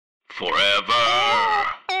Forever.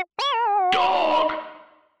 Dog.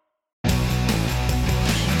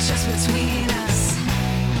 Just between us.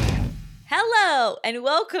 Hello, and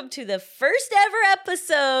welcome to the first ever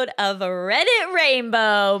episode of Reddit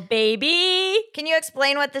Rainbow, baby. Can you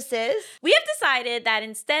explain what this is? We have decided that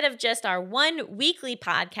instead of just our one weekly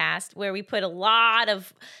podcast where we put a lot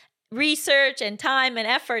of research and time and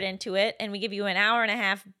effort into it, and we give you an hour and a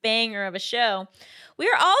half banger of a show, we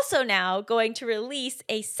are also now going to release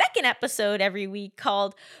a second episode every week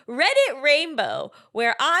called Reddit Rainbow,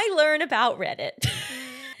 where I learn about Reddit.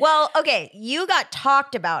 Well, okay, you got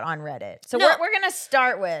talked about on Reddit. So No. we're going to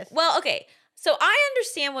start with. Well, okay. So I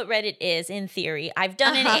understand what Reddit is in theory. I've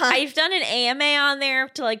done an AMA on there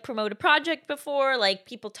to like promote a project before. Like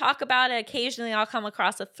people talk about it. Occasionally I'll come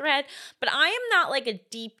across a thread, but I am not like a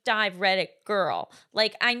deep dive Reddit girl.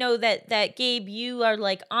 Like I know that Gabe, you are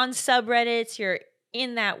like on subreddits. You're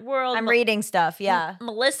in that world. I'm reading stuff, yeah.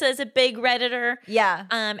 Melissa is a big Redditor. Yeah.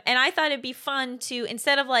 And I thought it'd be fun to,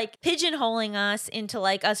 instead of like pigeonholing us into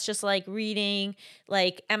like us just like reading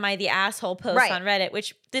like Am I the Asshole post Right. on Reddit,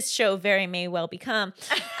 which this show very may well become.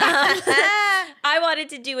 I wanted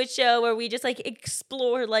to do a show where we just like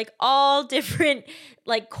explore like all different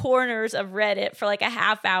like corners of Reddit for like a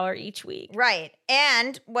half hour each week. Right.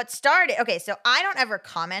 And what started, okay, so I don't ever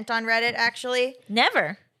comment on Reddit, actually.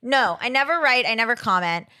 Never. No, I never write. I never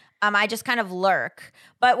comment. I just kind of lurk.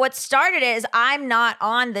 But what started it is I'm not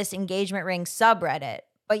on this engagement ring subreddit.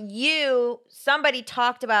 But somebody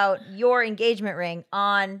talked about your engagement ring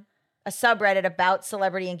on a subreddit about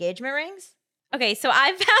celebrity engagement rings. Okay, so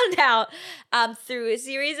I found out through a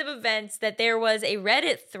series of events that there was a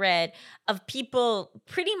Reddit thread of people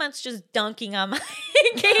pretty much just dunking on my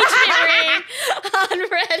engagement ring on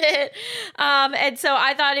Reddit. And so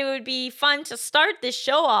I thought it would be fun to start this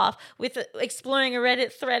show off with exploring a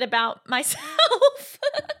Reddit thread about myself.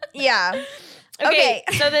 Yeah. Okay,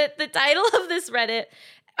 so the title of this Reddit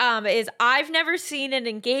is I've never seen an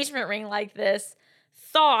engagement ring like this.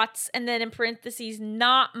 Thoughts, and then in parentheses,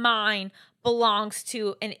 not mine, belongs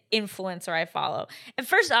to an influencer I follow. And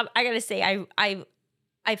first off, I gotta say,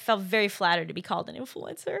 I felt very flattered to be called an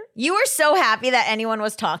influencer. You were so happy that anyone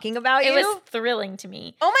was talking about you. It was thrilling to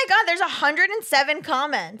me. Oh my God, there's 107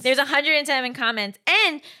 comments. There's 107 comments,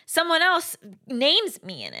 and someone else names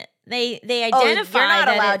me in it. They identify. You're not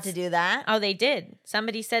that allowed to do that. Oh, they did.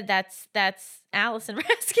 Somebody said that's Allison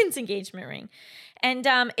Raskin's engagement ring. And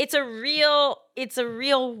it's a real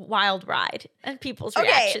wild ride, and people's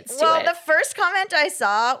reactions to it. Well, the first comment I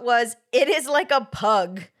saw was, "It is like a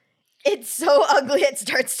pug. It's so ugly it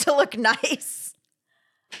starts to look nice."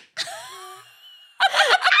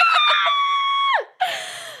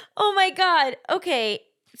 Oh my God. Okay.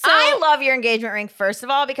 So I love your engagement ring, first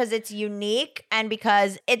of all, because it's unique and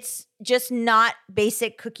because it's just not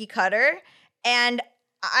basic cookie cutter. And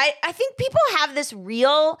I think people have this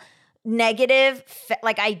real negative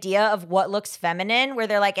idea of what looks feminine, where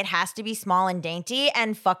they're like, it has to be small and dainty,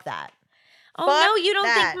 and fuck that. Oh Fuck no, you don't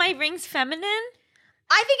that. think my ring's feminine?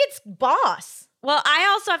 I think it's boss. Well, I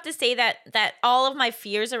also have to say that all of my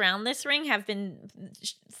fears around this ring have been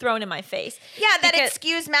thrown in my face. Yeah, that Because- it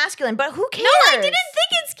skews masculine, but who cares? No, I didn't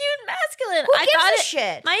think it skewed masculine. Who I gives thought a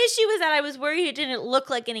shit? My issue was that I was worried it didn't look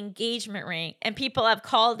like an engagement ring, and people have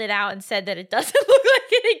called it out and said that it doesn't look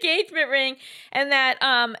like an engagement ring, and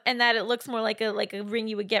that it looks more like a ring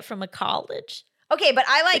you would get from a college. Okay, but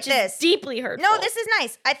I like Which this. is deeply hurtful. No, this is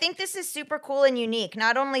nice. I think this is super cool and unique.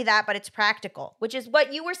 Not only that, but it's practical, which is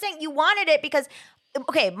what you were saying. You wanted it because,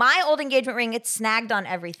 okay, my old engagement ring, it's snagged on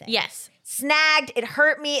everything. Yes. Snagged, it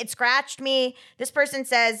hurt me, it scratched me. This person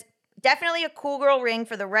says, definitely a cool girl ring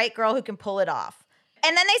for the right girl who can pull it off.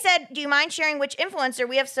 And then they said, do you mind sharing which influencer?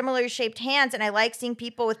 We have similar shaped hands, and I like seeing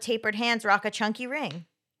people with tapered hands rock a chunky ring.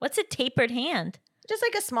 What's a tapered hand? Just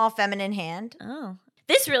like a small feminine hand. Oh.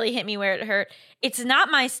 This really hit me where it hurt. It's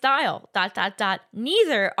not my style, ...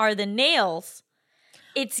 Neither are the nails.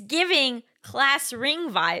 It's giving class ring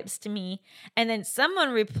vibes to me. And then someone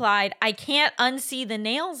replied, I can't unsee the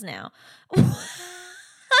nails now.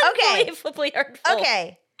 Okay. Unbelievably hurtful.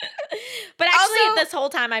 Okay. But actually, Also- this whole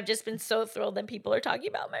time, I've just been so thrilled that people are talking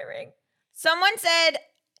about my ring. Someone said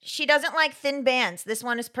she doesn't like thin bands. This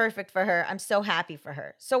one is perfect for her. I'm so happy for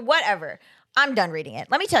her. So whatever. I'm done reading it.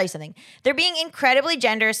 Let me tell you something. They're being incredibly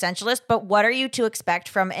gender essentialist, but what are you to expect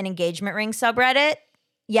from an engagement ring subreddit?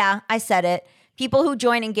 Yeah, I said it. people who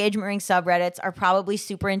join engagement ring subreddits are probably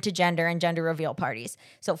super into gender and gender reveal parties.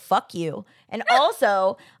 So fuck you. And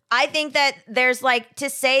also, I think that there's like, to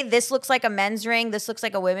say this looks like a men's ring, this looks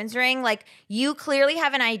like a women's ring, like you clearly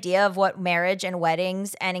have an idea of what marriage and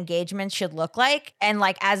weddings and engagements should look like. And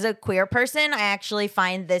like as a queer person, I actually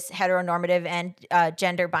find this heteronormative and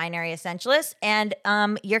gender binary essentialist, and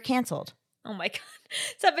you're canceled. Oh my God.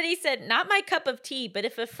 Somebody said, not my cup of tea, but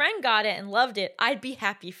if a friend got it and loved it, I'd be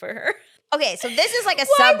happy for her. Okay, so this is like a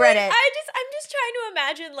Why would- subreddit. I'm just trying to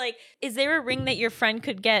imagine, like, is there a ring that your friend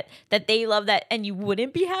could get that they love that and you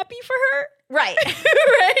wouldn't be happy for her? Right.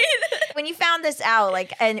 Right? When you found this out,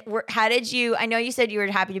 like, and how did you, I know you said you were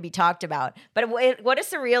happy to be talked about, but what a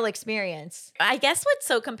surreal experience. I guess what's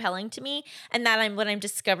so compelling to me, and that what I'm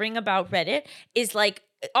discovering about Reddit is like,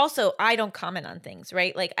 also, I don't comment on things,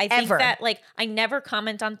 right? Like, I think Ever. that, like, I never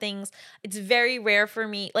comment on things. It's very rare for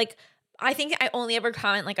me. Like, I think I only ever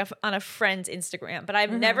comment like on a friend's Instagram, but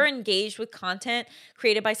I've never engaged with content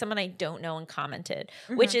created by someone I don't know and commented,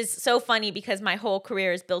 which is so funny because my whole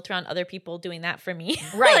career is built around other people doing that for me.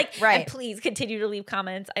 Right, like, right. And please continue to leave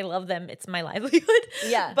comments. I love them. It's my livelihood.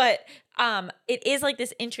 Yeah. But it is like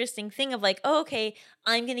this interesting thing of like, oh, okay,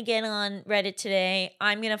 I'm going to get on Reddit today.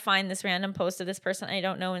 I'm going to find this random post of this person I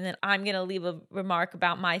don't know. And then I'm going to leave a remark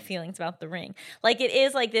about my feelings about the ring. Like it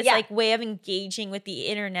is like this Yeah. like way of engaging with the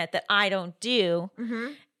internet that I don't do.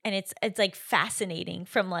 And it's like fascinating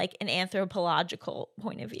from like an anthropological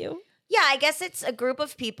point of view. Yeah, I guess it's a group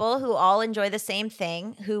of people who all enjoy the same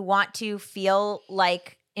thing, who want to feel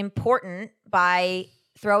like important by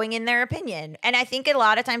throwing in their opinion. And I think a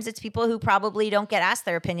lot of times it's people who probably don't get asked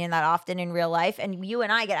their opinion that often in real life. And you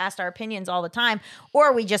and I get asked our opinions all the time,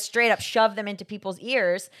 or we just straight up shove them into people's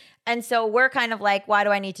ears. And so we're kind of like, why do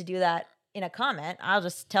I need to do that in a comment? I'll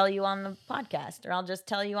just tell you on the podcast, or I'll just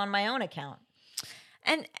tell you on my own account.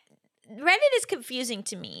 And Reddit is confusing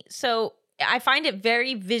to me. So I find it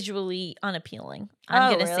very visually unappealing. I'm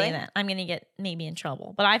Oh, going to really? say that. I'm going to get maybe in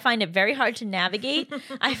trouble. But I find it very hard to navigate.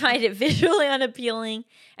 I find it visually unappealing.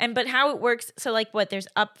 But how it works, so like what, there's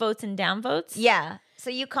upvotes and downvotes? Yeah. So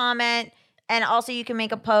you comment, and also you can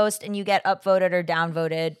make a post and you get upvoted or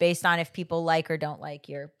downvoted based on if people like or don't like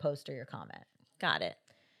your post or your comment. Got it.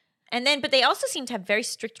 And then, but they also seem to have very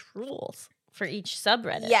strict rules for each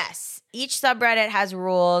subreddit. Yes. Each subreddit has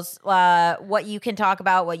rules, what you can talk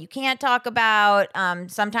about, what you can't talk about.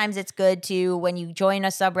 Sometimes it's good to, when you join a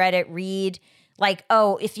subreddit, read like,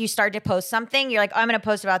 oh, if you start to post something, you're like, oh, I'm going to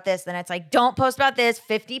post about this. Then it's like, don't post about this.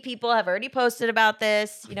 50 people have already posted about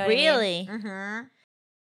this. You know what I mean? Really? Mm-hmm.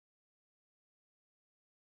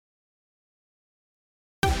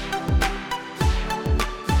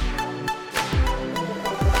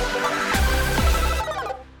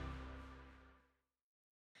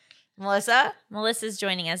 Melissa? Melissa's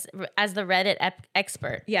joining us as the Reddit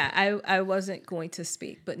expert. Yeah, I wasn't going to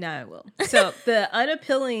speak, but now I will. So the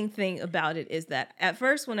unappealing thing about it is that at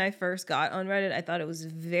first, when I first got on Reddit, I thought it was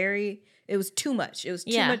too much. It was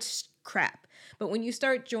too Yeah. much crap. But when you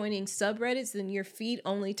start joining subreddits, then your feed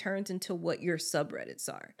only turns into what your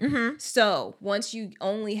subreddits are. Mm-hmm. So once you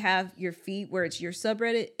only have your feed where it's your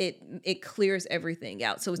subreddit, it clears everything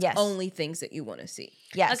out. So it's Yes. only things that you want to see.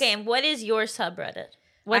 Yes. Okay, and what is your subreddit?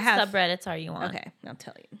 What have- subreddits are you on? Okay, I'll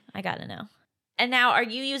tell you. I gotta know. And now, are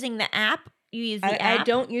you using the app? You use the I app?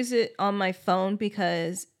 don't use it on my phone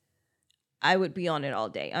because I would be on it all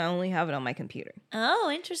day. I only have it on my computer.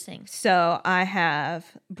 Oh, interesting. So I have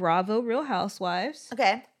Bravo Real Housewives,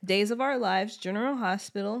 Okay. Days of Our Lives, General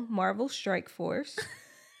Hospital, Marvel Strike Force,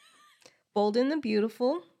 Bold and the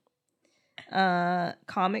Beautiful,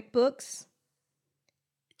 comic books.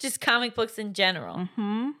 Just comic books in general.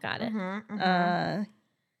 Got it. Mm-hmm, mm-hmm.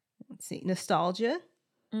 Let's see, Nostalgia,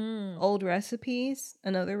 Old Recipes,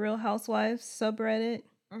 another Real Housewives subreddit,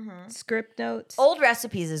 Script Notes. Old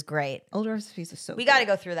Recipes is great. Old Recipes is so We good. got to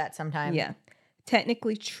go through that sometime. Yeah.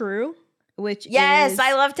 Technically True, which Yes, is,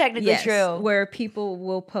 I love Technically yes, True. where people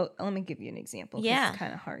will post. Let me give you an example. 'Cause Yeah. It's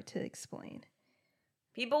kind of hard to explain.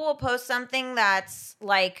 People will post something that's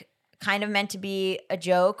like kind of meant to be a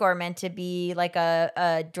joke or meant to be like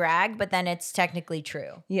a drag, but then it's technically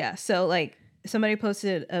true. Yeah. So like somebody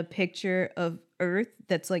posted a picture of Earth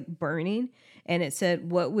that's like burning, and it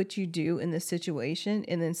said, "What would you do in this situation?"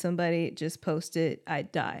 And then somebody just posted,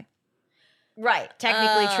 "I'd die." Right.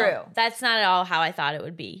 Technically Oh, true. That's not at all how I thought it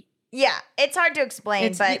would be. Yeah. It's hard to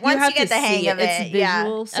explain, but you once have you get to the hang see of it, it's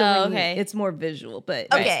visual. So Oh, when you- okay. it's more visual,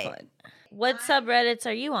 but Okay. it's fun. What subreddits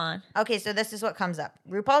are you on? Okay, so this is what comes up.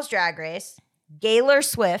 RuPaul's Drag Race, Gaylor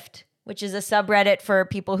Swift, which is a subreddit for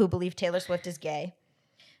people who believe Taylor Swift is gay.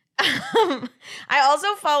 I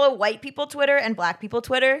also follow white people Twitter and black people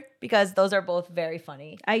Twitter because those are both very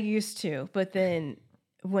funny. I used to, but then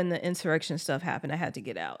when the insurrection stuff happened, I had to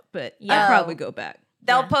get out. But Yeah. I'll probably go back.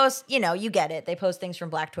 They'll post, you get it. They post things from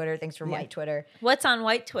black Twitter, things from white Twitter. What's on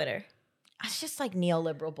white Twitter? It's just like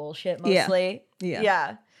neoliberal bullshit Yeah. mostly. Yeah.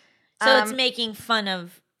 Yeah. So it's making fun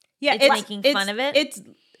of. Yeah, It's making fun of it?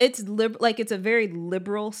 It's like it's a very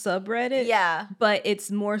liberal subreddit. Yeah. But it's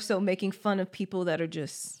more so making fun of people that are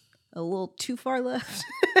just a little too far left.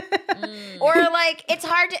 Or like it's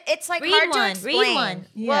hard to Read hard one, to read explain. one.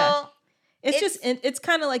 Yeah. Well, It's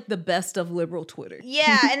kind of like the best of liberal Twitter.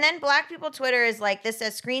 yeah, and then black people Twitter is like this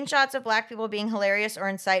says screenshots of black people being hilarious or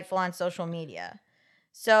insightful on social media.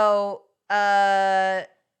 So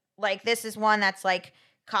like this is one that's like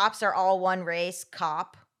cops are all one race,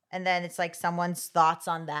 cop. And then it's like someone's thoughts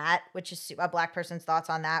on that, which is a black person's thoughts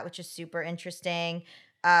on that, which is super interesting.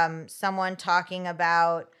 Someone talking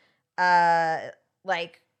about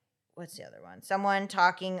like what's the other one? Someone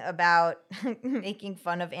talking about making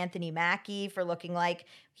fun of Anthony Mackie for looking like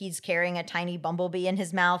he's carrying a tiny bumblebee in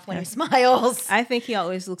his mouth when he smiles. I think he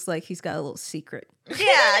always looks like he's got a little secret.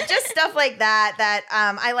 Yeah, just stuff like that.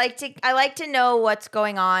 I like to know what's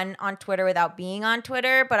going on Twitter without being on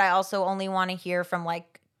Twitter, but I also only want to hear from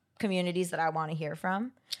like communities that I want to hear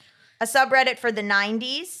from. A subreddit for the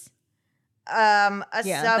 90s. Yeah, that's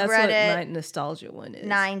what Subreddit my nostalgia one is.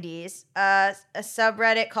 90s. A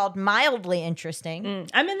subreddit called Mildly Interesting.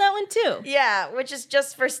 I'm in that one too. Yeah, which is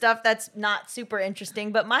just for stuff that's not super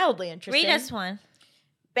interesting, but mildly interesting. Read us one.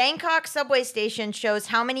 Bangkok subway station shows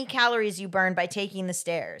how many calories you burn by taking the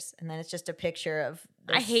stairs. And then it's just a picture of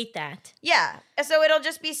this. I hate that. Yeah. So it'll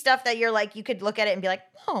just be stuff that you're like, you could look at it and be like,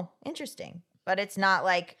 oh, interesting. But it's not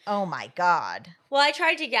like, oh my God. Well, I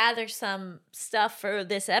tried to gather some stuff for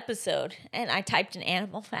this episode, and I typed in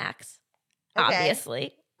animal facts, Okay.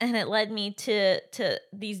 obviously, and it led me to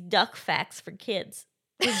these duck facts for kids.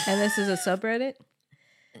 And this is a subreddit?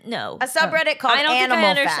 No, A subreddit called I don't think Animal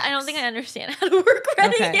I Facts. I don't think I understand how to work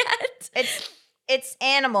Reddit Okay. yet. It's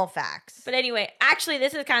animal facts. But anyway, actually,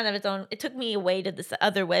 this is kind of its own. It took me away to this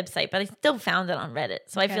other website, but I still found it on Reddit,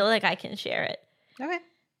 so Okay. I feel like I can share it. Okay.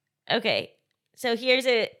 Okay, so here's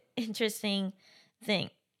an interesting thing.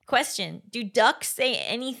 Question: do ducks say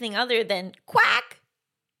anything other than quack?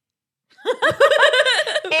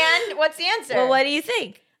 And what's the answer? Well, what do you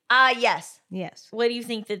think? Yes. Yes. What do you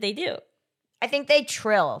think that they do? I think they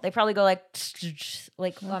trill. They probably go like,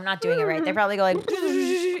 well, I'm not doing it right. They probably go like,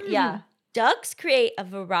 yeah. Ducks create a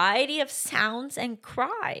variety of sounds and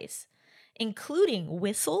cries, including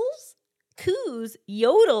whistles, coos,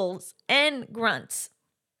 yodels, and grunts.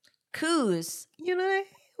 Coos. You know,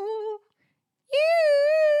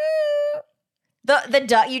 The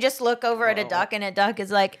duck, you just look over at a duck and a duck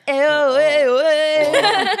is like, ew, ew,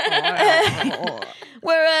 ew.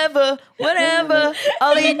 Wherever, whatever,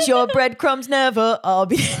 I'll eat your breadcrumbs never. I'll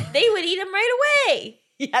be. They would eat them right away.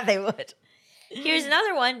 Yeah, they would. Here's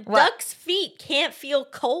another one. What? Ducks' feet can't feel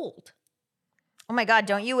cold. Oh my God,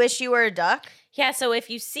 don't you wish you were a duck? Yeah, so if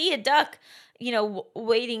you see a duck,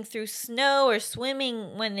 wading through snow or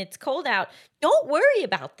swimming when it's cold out, don't worry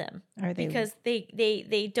about them. Are they- Because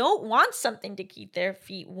they don't want something to keep their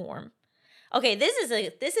feet warm. Okay, this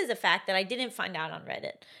is a fact that I didn't find out on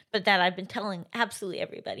Reddit, but that I've been telling absolutely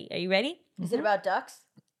everybody. Are you ready? Is it about ducks?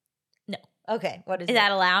 No. Okay, what is Is it?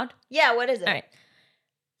 that allowed? Yeah, what is it? All right.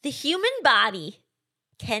 The human body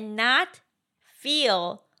cannot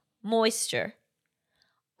feel moisture.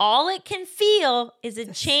 All it can feel is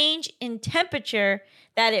a change in temperature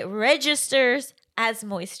that it registers as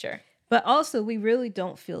moisture. But also, we really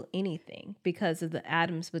don't feel anything because of the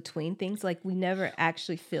atoms between things. Like, we never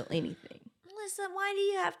actually feel anything. Melissa, why do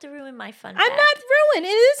you have to ruin my fun I'm fact? not ruined. It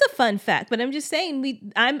is a fun fact, but I'm just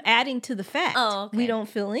saying I'm adding to the fact. Oh, okay. We don't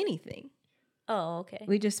feel anything. Oh, okay.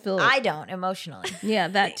 We just feel I don't emotionally. yeah,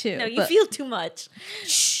 that too. No, you but, feel too much.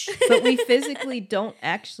 but we physically don't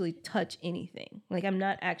actually touch anything. Like, I'm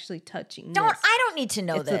not actually touching this. I don't need to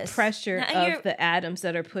know It's this. the pressure Now of you're- the atoms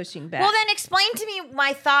that are pushing back. Well, then explain to me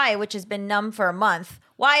my thigh, which has been numb for a month.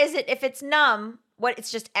 Why is it, if it's numb,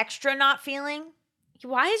 it's just extra not feeling?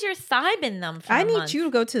 Why has your thigh been numb for I a need month? you to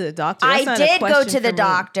go to the doctor. That's I not a did go question to the for me.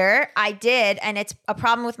 doctor. I did, and it's a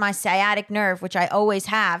problem with my sciatic nerve, which I always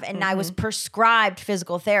have, and I was prescribed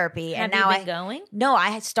physical therapy, Have and you now been going? No,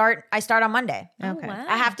 I start on Monday. Okay. Oh, wow.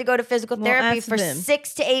 I have to go to physical Well, therapy ask for them.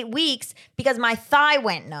 6 to 8 weeks because my thigh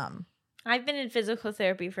went numb. I've been in physical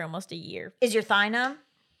therapy for almost a year. Is your thigh numb?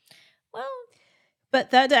 Well, But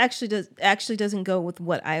that actually doesn't go with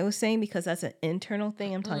what I was saying because that's an internal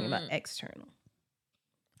thing. I'm talking about external.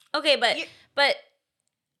 okay, but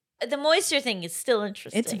The moisture thing is still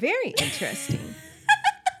interesting. It's very interesting.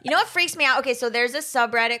 You know what freaks me out? Okay, so there's a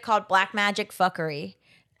subreddit called Black Magic Fuckery.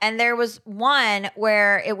 And there was one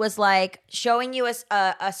where it was like showing you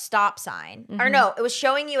a stop sign. Or no, it was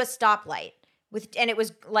showing you a stoplight and it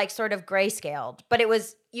was like sort of grayscaled. But it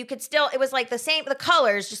was like the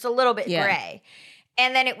colors, just a little bit gray.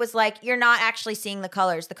 And then it was like, you're not actually seeing the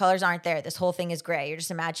colors. The colors aren't there. This whole thing is gray. You're just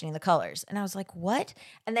imagining the colors. And I was like, what?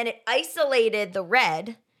 And then it isolated the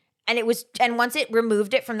red. And once it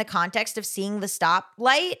removed it from the context of seeing the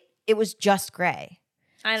stoplight, it was just gray.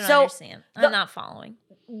 I don't understand. I'm not following.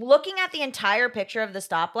 Looking at the entire picture of the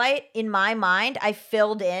stoplight, in my mind, I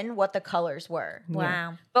filled in what the colors were.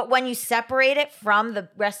 Wow. But when you separate it from the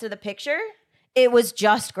rest of the picture, it was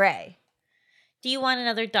just gray. Do you want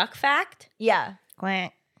another duck fact? Yeah.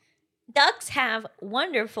 Quack. Ducks have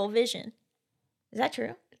wonderful vision. Is that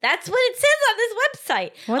true? That's what it says on this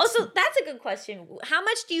website. What's- Also, that's a good question. How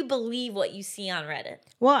much do you believe what you see on Reddit?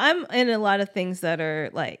 Well, I'm in a lot of things that are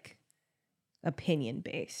like opinion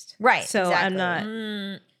based. Right, So I'm exactly.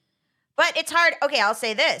 not. But it's hard. Okay, I'll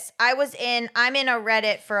say this. I'm in a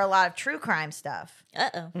Reddit for a lot of true crime stuff.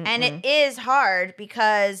 Uh-oh. And it is hard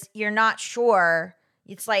because you're not sure.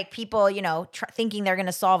 It's like people, thinking they're going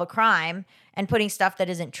to solve a crime and putting stuff that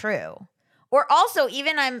isn't true. Or also,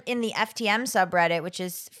 even I'm in the FTM subreddit, which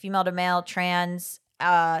is female to male trans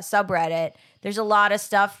subreddit. There's a lot of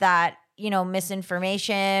stuff that,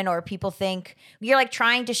 misinformation, or people think you're like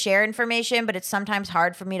trying to share information, but it's sometimes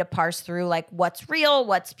hard for me to parse through like what's real,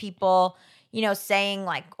 what's people, saying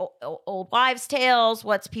like old wives' tales,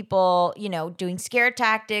 what's people, doing scare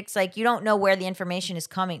tactics. Like you don't know where the information is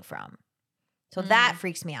coming from. So that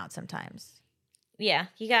freaks me out sometimes. Yeah,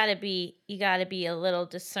 you gotta be a little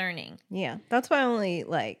discerning. Yeah, that's why I only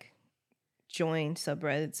like join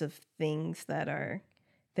subreddits of things that are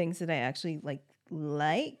things that I actually like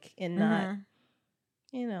and not,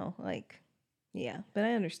 But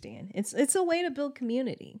I understand. It's a way to build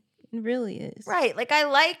community. It really is. Right. Like I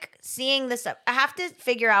like seeing this stuff. I have to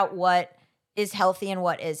figure out what is healthy and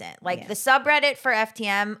what isn't. Like the subreddit for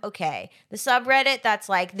FTM, okay. The subreddit that's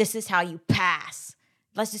like, this is how you pass.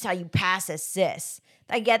 That's just how you pass as cis.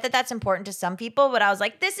 I get that that's important to some people, but I was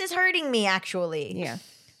like, this is hurting me actually. Yeah.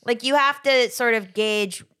 Like you have to sort of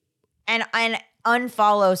gauge and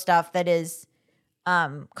unfollow stuff that is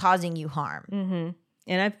causing you harm. Mm-hmm.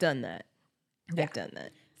 And I've done that. I've done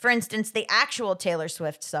that. For instance, the actual Taylor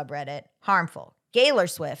Swift subreddit, harmful. Gaylor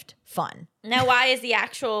Swift, fun. Now, why is the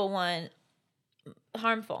actual one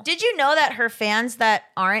harmful? Did you know that her fans that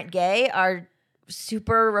aren't gay are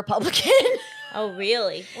super Republican? Oh,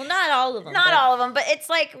 really? Well, not all of them. Not but- all of them, but it's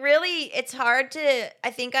like really, it's hard to, I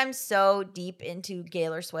think I'm so deep into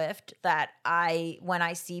Gaylor Swift that when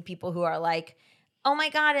I see people who are like, oh my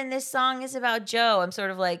God, and this song is about Joe, I'm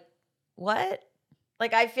sort of like, what?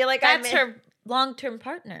 Like, I feel like That's her long-term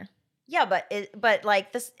partner. Yeah, but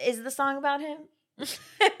like, this is the song about him?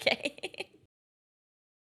 Okay.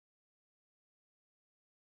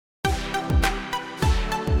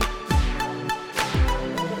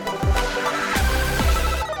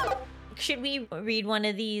 Should we read one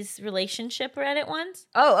of these relationship Reddit ones?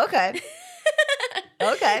 Oh, okay.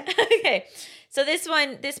 Okay. Okay. So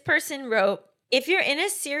this person wrote, if you're in a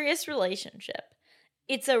serious relationship,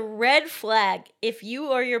 it's a red flag if you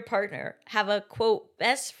or your partner have a, quote,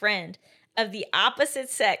 best friend of the opposite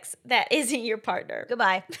sex that isn't your partner.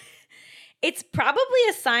 Goodbye. It's probably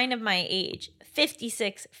a sign of my age,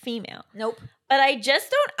 56 female. Nope. But I just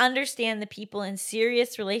don't understand the people in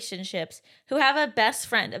serious relationships who have a best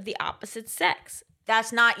friend of the opposite sex.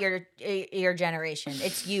 That's not your generation.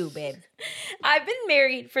 It's you, babe. I've been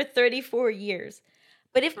married for 34 years,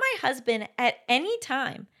 but if my husband at any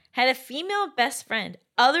time had a female best friend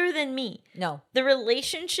other than me, No. the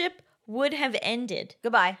relationship would have ended.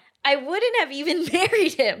 Goodbye. I wouldn't have even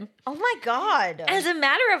married him. Oh my God. As a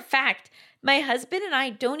matter of fact, my husband and I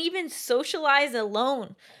don't even socialize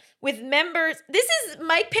alone with members. This is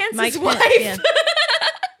Mike Pence's wife. Yeah.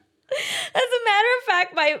 As a matter of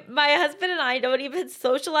fact, my husband and I don't even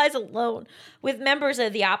socialize alone with members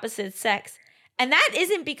of the opposite sex. And that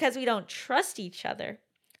isn't because we don't trust each other,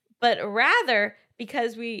 but rather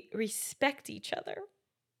because we respect each other.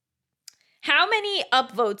 How many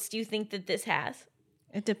upvotes do you think that this has?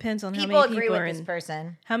 It depends on how People many agree people with are this in.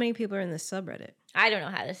 person. How many people are in this subreddit? I don't know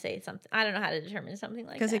how to say something. I don't know how to determine something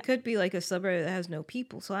like that. Because it could be like a subreddit that has no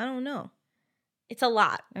people, so I don't know. It's a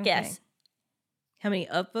lot. Okay. Yes. How many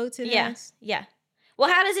upvotes it Yeah. has? Yeah. Well,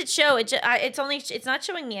 how does it show? It's not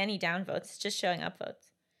showing me any downvotes. It's just showing upvotes.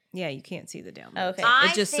 Yeah, you can't see the downloads. Okay. I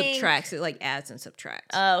It just think- subtracts. It like adds and subtracts.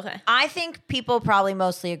 Oh, okay. I think people probably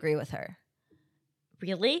mostly agree with her.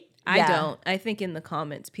 Really? I Yeah. don't. I think in the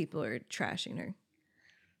comments people are trashing her.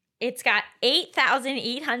 It's got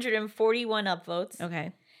 8,841 upvotes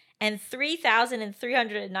Okay. and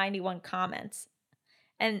 3,391 comments.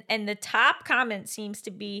 And the top comment seems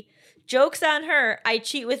to be, "Joke's on her, I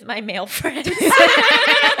cheat with my male friends."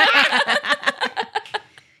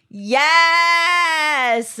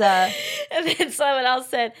 Yes. And then someone else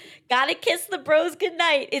said, "Gotta kiss the bros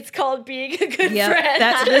goodnight. It's called being a good Yeah,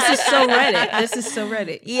 friend." this is so Reddit. This is so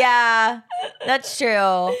Reddit. Yeah, that's true.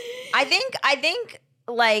 I think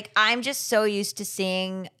like I'm just so used to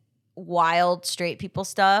seeing wild straight people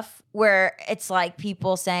stuff where it's like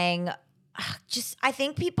people saying, I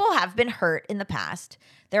think people have been hurt in the past.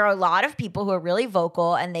 There are a lot of people who are really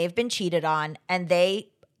vocal and they've been cheated on and they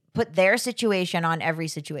put their situation on every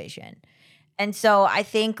situation. And so I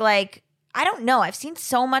think like, I don't know. I've seen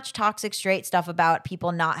so much toxic straight stuff about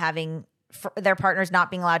people not having their partners not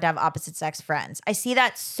being allowed to have opposite sex friends. I see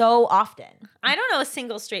that so often. I don't know a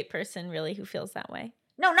single straight person really who feels that way.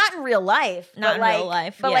 No, not in real life. Not but in real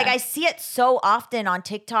life, But yeah. like I see it so often on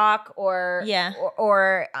TikTok or Yeah.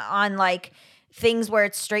 or on like things where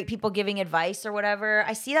it's straight people giving advice or whatever.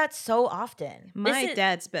 I see that so often. My is-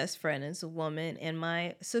 dad's best friend is a woman, and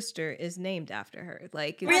my sister is named after her.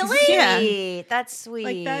 Like, it's- Really? Yeah. Sweet. That's sweet.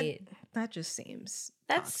 Like that. That just seems.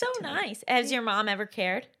 That's so toxic to me. nice. Has your mom ever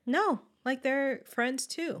cared? No, like they're friends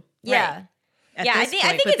too. Yeah. At Yeah, I this think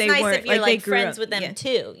point, but it's they nice weren't- if you're they like grew friends up- with them yeah.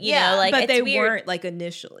 too. You Yeah. know, like but it's they weird. weren't like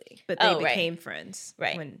initially, but they Oh, right. became friends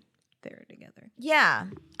Right. when they were together. Yeah.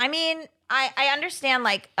 I mean, I understand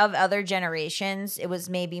like of other generations, it was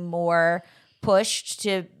maybe more pushed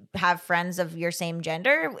to have friends of your same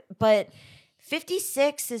gender, but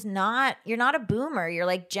 56 is not, you're not a boomer. You're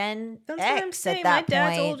like Gen That's what I'm X saying. at that My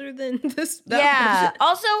dad's point. older than this. Yeah.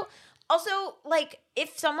 Also, like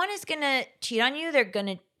if someone is gonna cheat on you, they're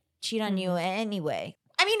gonna cheat on you anyway.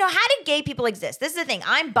 I mean, no, how do gay people exist? This is the thing.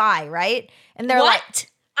 I'm bi, right? And they're like, What?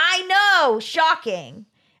 I know, shocking.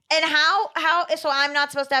 And how? So I'm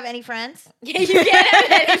not supposed to have any friends? Yeah, you can't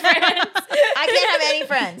have any friends. I can't have any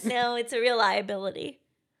friends. No, it's a real liability.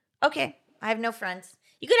 Okay, I have no friends.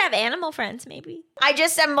 You could have animal friends, maybe. I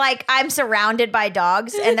just am like, I'm surrounded by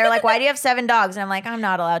dogs, and they're like, "Why do you have 7 dogs?" And I'm like, "I'm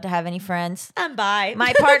not allowed to have any friends." I'm bi.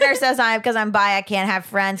 My partner says because I'm bi, I can't have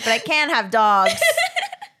friends, but I can have dogs.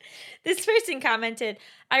 This person commented,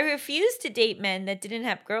 "I refuse to date men that didn't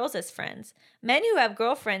have girls as friends. Men who have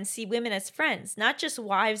girlfriends see women as friends, not just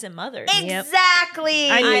wives and mothers." Exactly.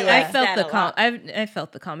 I like felt that the a lot. I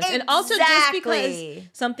felt the comments, and also just because Exactly.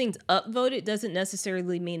 something's upvoted doesn't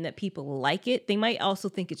necessarily mean that people like it. They might also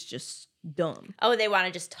think it's just dumb. Oh, they want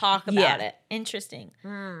to just talk about Yeah. it. Interesting.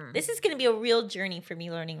 Hmm. This is going to be a real journey for me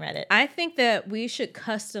learning Reddit. I think that we should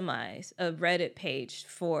customize a Reddit page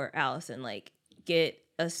for Allison. Like, get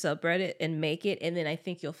a subreddit and make it, and then I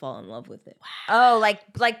think you'll fall in love with it. Oh,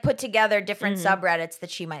 like put together different subreddits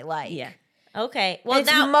that she might like. Yeah. Okay. Well, Well,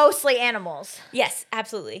 it's now mostly animals. yes,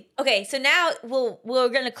 absolutely. Okay, so now we're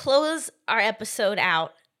going to close our episode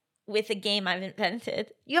out with a game I've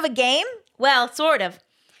invented. You have a game? Well, sort of.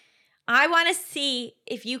 I want to see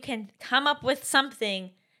if you can come up with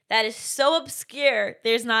something that is so obscure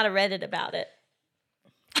there's not a Reddit about it.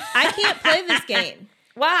 I can't play this game.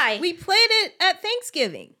 Why? We played it at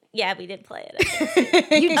Thanksgiving. Yeah, we did play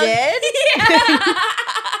it. You did?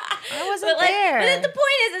 I wasn't there. But the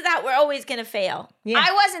point is that we're always gonna fail. Yeah.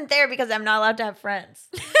 I wasn't there because I'm not allowed to have friends.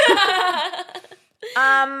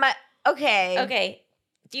 Okay. Okay.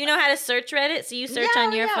 Do you know how to search Reddit? So you search Yeah,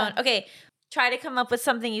 on your yeah. phone. Okay. Try to come up with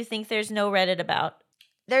something you think there's no Reddit about.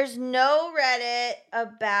 There's no Reddit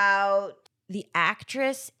about the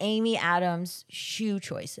actress Amy Adams' shoe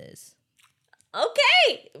choices.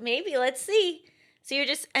 Okay. Maybe. Let's see. So you're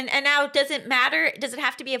just and now does it matter? Does it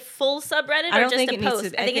have to be a full subreddit I or don't just think a it needs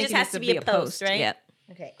post? to. I think it just has to be a post, right? Yeah.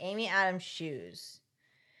 Okay, Amy Adams shoes.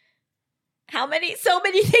 How many? So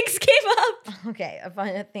many things came up. Okay, a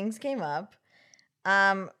bunch of things came up.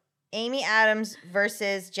 Amy Adams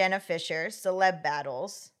versus Jenna Fisher, celeb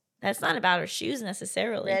battles. That's not about her shoes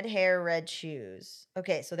necessarily. Red hair, red shoes.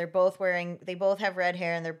 Okay, so they both have red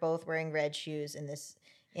hair and they're both wearing red shoes in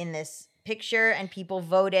this picture, and people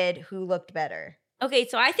voted who looked better. Okay,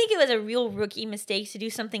 so I think it was a real rookie mistake to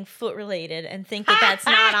do something foot related and think that that's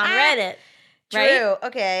not on Reddit. Right? True.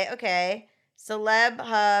 Okay. Celeb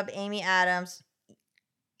Hub, Amy Adams.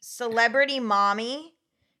 Celebrity mommy.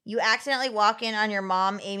 You accidentally walk in on your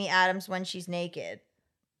mom, Amy Adams, when she's naked.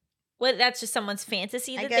 What? That's just someone's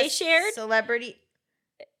fantasy I that guess they shared. Celebrity.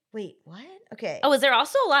 Wait, what? Okay. Oh, is there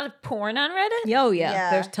also a lot of porn on Reddit? Yo, yeah,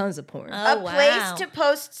 Yeah. there's tons of porn. Oh, a wow. place to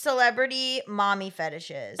post celebrity mommy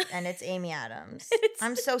fetishes, and it's Amy Adams.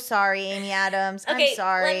 I'm so sorry, Amy Adams. Okay, I'm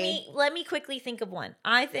sorry. let me quickly think of one.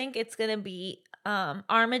 I think it's gonna be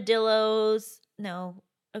armadillos. No.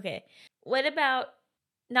 Okay. What about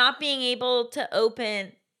not being able to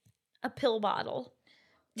open a pill bottle?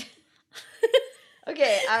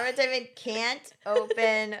 Okay, I'm gonna type in can't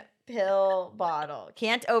open pill bottle.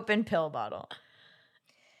 Can't open pill bottle.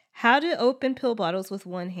 How to open pill bottles with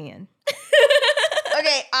one hand.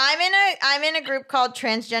 Okay, I'm in a group called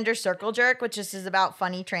Transgender Circle Jerk, which is about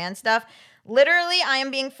funny trans stuff. Literally, I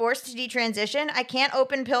am being forced to detransition. I can't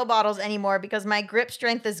open pill bottles anymore because my grip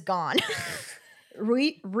strength is gone.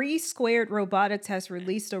 Re Squared Robotics has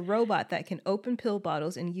released a robot that can open pill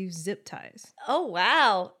bottles and use zip ties. Oh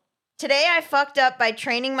wow. Today I fucked up by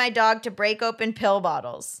training my dog to break open pill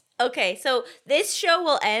bottles. Okay, so this show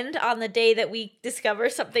will end on the day that we discover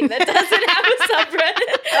something that doesn't have a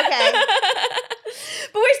subreddit. Okay.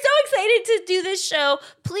 But we're so excited to do this show.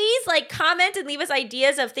 Please comment and leave us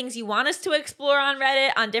ideas of things you want us to explore on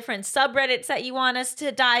Reddit, on different subreddits that you want us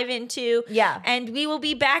to dive into. Yeah. And we will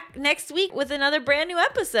be back next week with another brand new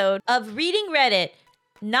episode of Reading Reddit,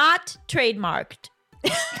 not trademarked.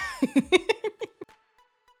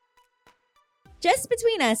 Just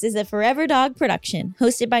Between Us is a Forever Dog production,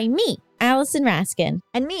 hosted by me, Allison Raskin.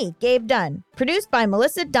 And me, Gabe Dunn. Produced by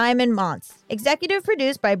Melissa Diamond Montz. Executive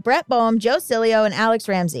produced by Brett Boehm, Joe Cilio, and Alex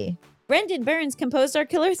Ramsey. Brendan Burns composed our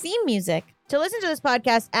killer theme music. To listen to this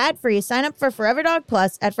podcast ad-free, sign up for Forever Dog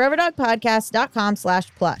Plus at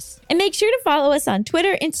foreverdogpodcast.com/plus. And make sure to follow us on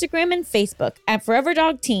Twitter, Instagram, and Facebook at Forever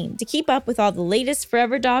Dog Team to keep up with all the latest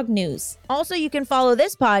Forever Dog news. Also, you can follow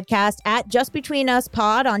this podcast at Just Between Us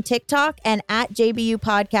Pod on TikTok and at JBU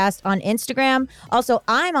Podcast on Instagram. Also,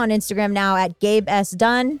 I'm on Instagram now at Gabe S.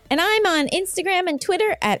 Dunn. And I'm on Instagram and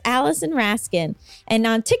Twitter at Allison Raskin. And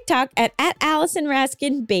on TikTok at Allison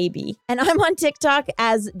Raskin Baby. And I'm on TikTok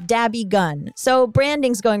as Dabby Gunn. So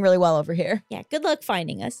branding's going really well over here. Yeah, good luck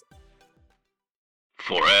finding us.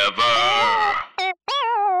 Forever